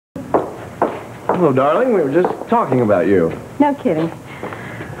Hello, darling. We were just talking about you. No kidding.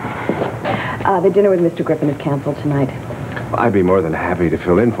 The dinner with Mr. Griffin is canceled tonight. Well, I'd be more than happy to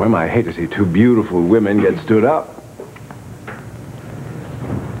fill in for him. I hate to see two beautiful women get stood up.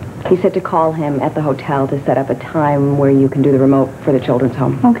 He said to call him at the hotel to set up a time where you can do the remote for the children's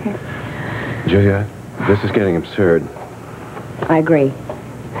home. Okay. Julia, this is getting absurd. I agree.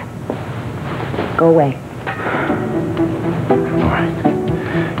 Go away. All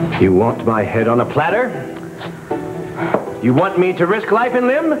right. You want my head on a platter? You want me to risk life and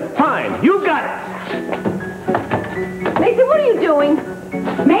limb? Fine, you got it! Mason, what are you doing?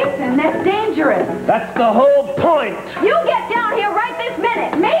 Mason, that's dangerous. That's the whole point! You get down here right this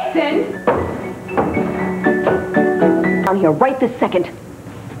minute! Mason! Down here right this second.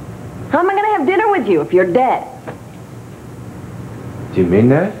 How am I going to have dinner with you if you're dead? Do you mean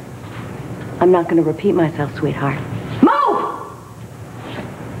that? I'm not going to repeat myself, sweetheart. Move!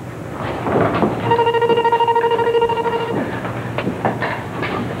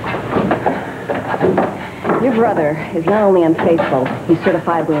 Your brother is not only unfaithful, he's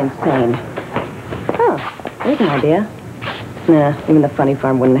certifiably insane. Oh, there's an idea. Nah, even the funny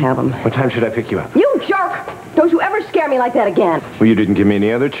farm wouldn't have him. What time should I pick you up? You jerk! Don't you ever scare me like that again. Well, you didn't give me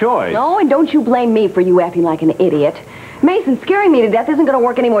any other choice. No, and don't you blame me for you acting like an idiot. Mason, scaring me to death isn't going to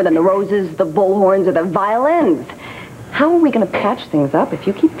work any more than the roses, the bullhorns, or the violins. How are we going to patch things up if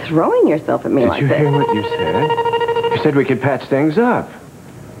you keep throwing yourself at me like this? Did you hear what you said? You said we could patch things up.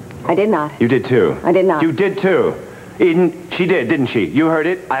 I did not. You did too. I did not. You did too. Eden, she did, didn't she? You heard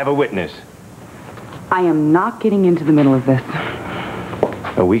it. I have a witness. I am not getting into the middle of this.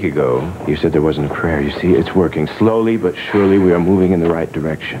 A week ago, you said there wasn't a prayer. You see, it's working. Slowly but surely, we are moving in the right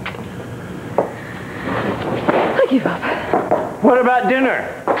direction. I give up. What about dinner?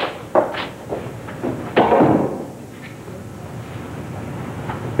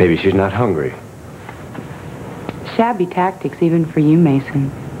 Maybe she's not hungry. Shabby tactics, even for you,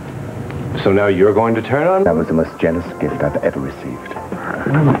 Mason. So now you're going to turn on? That was the most generous gift I've ever received.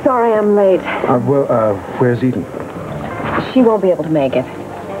 Sorry I'm late. Where's Eden? She won't be able to make it.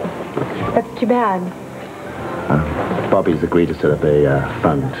 That's too bad. Bobby's agreed to set up a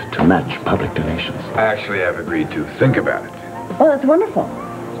fund to match public donations. Actually, I've agreed to think about it. Well, that's wonderful.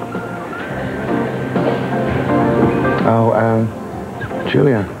 Oh,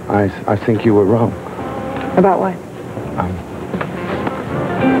 Julia, I think you were wrong. About what?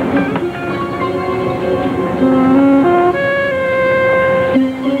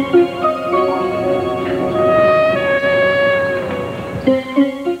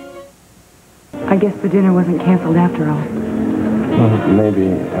 I guess the dinner wasn't canceled after all. Well, maybe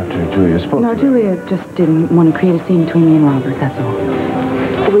after Julia spoke. No, Julia just didn't want to create a scene between me and Robert, that's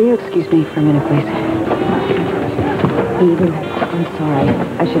all. Will you excuse me for a minute, please? Eden, I'm sorry.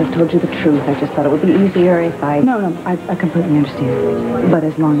 I should have told you the truth. I just thought it would be easier if I... No, I completely understand. But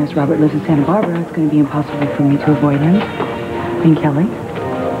as long as Robert lives in Santa Barbara, it's going to be impossible for me to avoid him. And Kelly?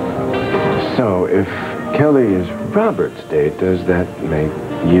 So, if Kelly is Robert's date, does that make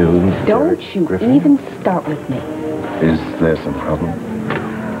you... Don't you Griffin? even start with me. Is there some problem?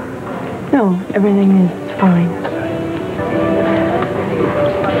 No, everything is fine.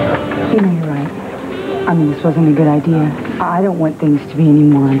 You know, you're right. I mean, this wasn't a good idea. I don't want things to be any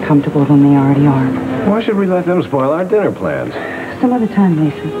more uncomfortable than they already are. Why should we let them spoil our dinner plans? Some other time,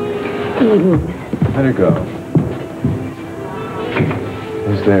 Mason. Eden. Let her go.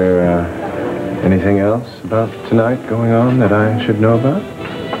 Is there, anything else about tonight going on that I should know about?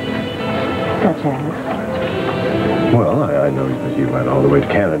 Such as? Well, I know that you went all the way to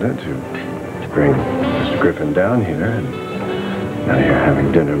Canada to bring Mr. Griffin down here, and now you're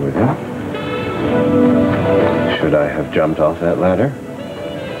having dinner with him. Should I have jumped off that ladder?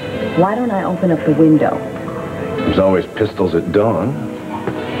 Why don't I open up the window? There's always pistols at dawn.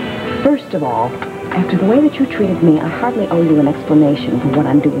 First of all, after the way that you treated me, I hardly owe you an explanation for what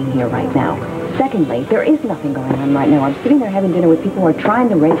I'm doing here right now. Secondly, there is nothing going on right now. I'm sitting there having dinner with people who are trying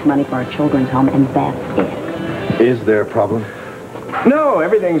to raise money for our children's home, and that's it. Is there a problem? No,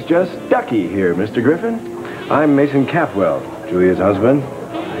 everything's just ducky here, Mr. Griffin. I'm Mason Capwell, Julia's husband.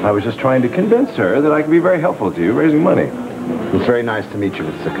 I was just trying to convince her that I could be very helpful to you raising money. It's very nice to meet you,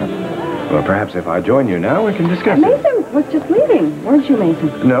 Mr. Cup. Well, perhaps if I join you now, we can discuss it. Mason was just leaving, weren't you,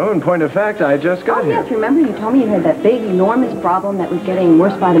 Mason? No, in point of fact, I just got here. Yes, remember you told me you had that big, enormous problem that was getting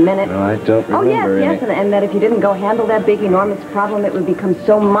worse by the minute? No, I don't remember yes, and that if you didn't go handle that big, enormous problem, it would become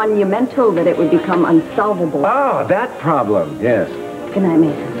so monumental that it would become unsolvable. Oh, that problem, yes. Good night,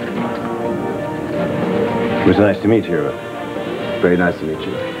 Mason. It was nice to meet you. Very nice to meet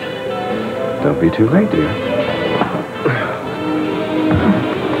you. Don't be too late, dear.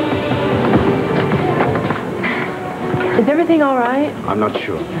 everything all right? I'm not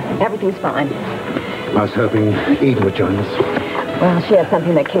sure. Everything's fine. I was hoping Eden would join us. Well, she had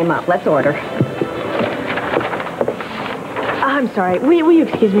something that came up. Let's order. I'm sorry. Will you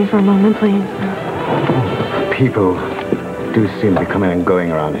excuse me for a moment, please? People do seem to be coming and going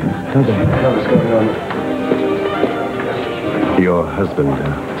around here, don't they? What's going on? Your husband,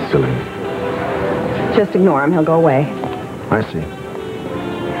 silly. Just ignore him. He'll go away. I see.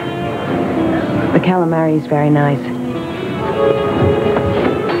 The calamari is very nice.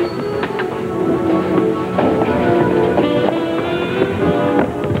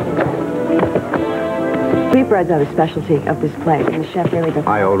 Sweetbreads are the specialty of this place, and the chef really does.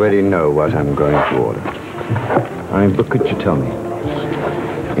 I already know what I'm going to order. But could you tell me,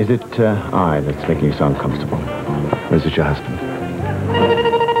 is it I that's making you so uncomfortable? Or is it your husband?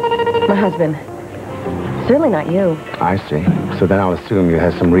 My husband. Certainly not you. I see. So then I'll assume you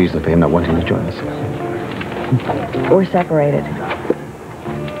have some reason for him not wanting to join us. We're separated.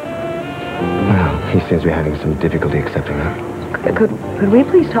 Well, he seems to be having some difficulty accepting that. Could we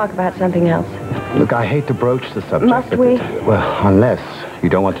please talk about something else? Look, I hate to broach the subject. Must we? Well, unless you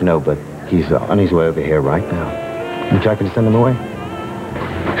don't want to know, but he's on his way over here right now. Would you like me to send him away?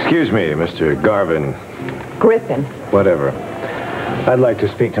 Excuse me, Mr. Garvin. Griffin. Whatever. I'd like to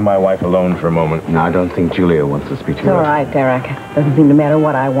speak to my wife alone for a moment. No, I don't think Julia wants to speak to It's you. all right, Derek. Doesn't seem to matter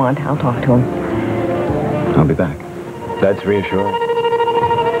what I want. I'll talk to him. I'll be back. That's reassuring.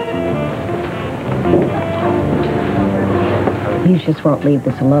 You just won't leave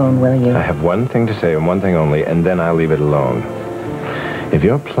this alone, will you? I have one thing to say and one thing only, and then I'll leave it alone. If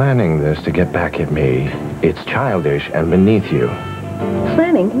you're planning this to get back at me, it's childish and beneath you.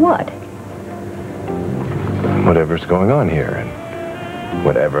 Planning what? Whatever's going on here, and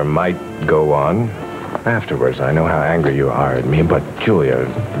whatever might go on afterwards. I know how angry you are at me, but Julia,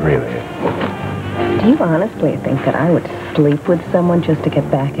 really. Do you honestly think that I would sleep with someone just to get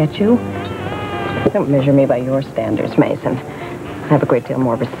back at you? Don't measure me by your standards, Mason. I have a great deal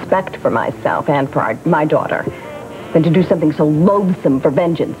more respect for myself and for my daughter than to do something so loathsome for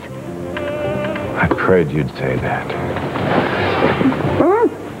vengeance. I prayed you'd say that.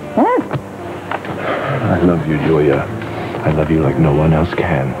 I love you, Julia. I love you like no one else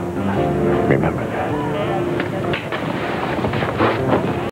can. Remember that.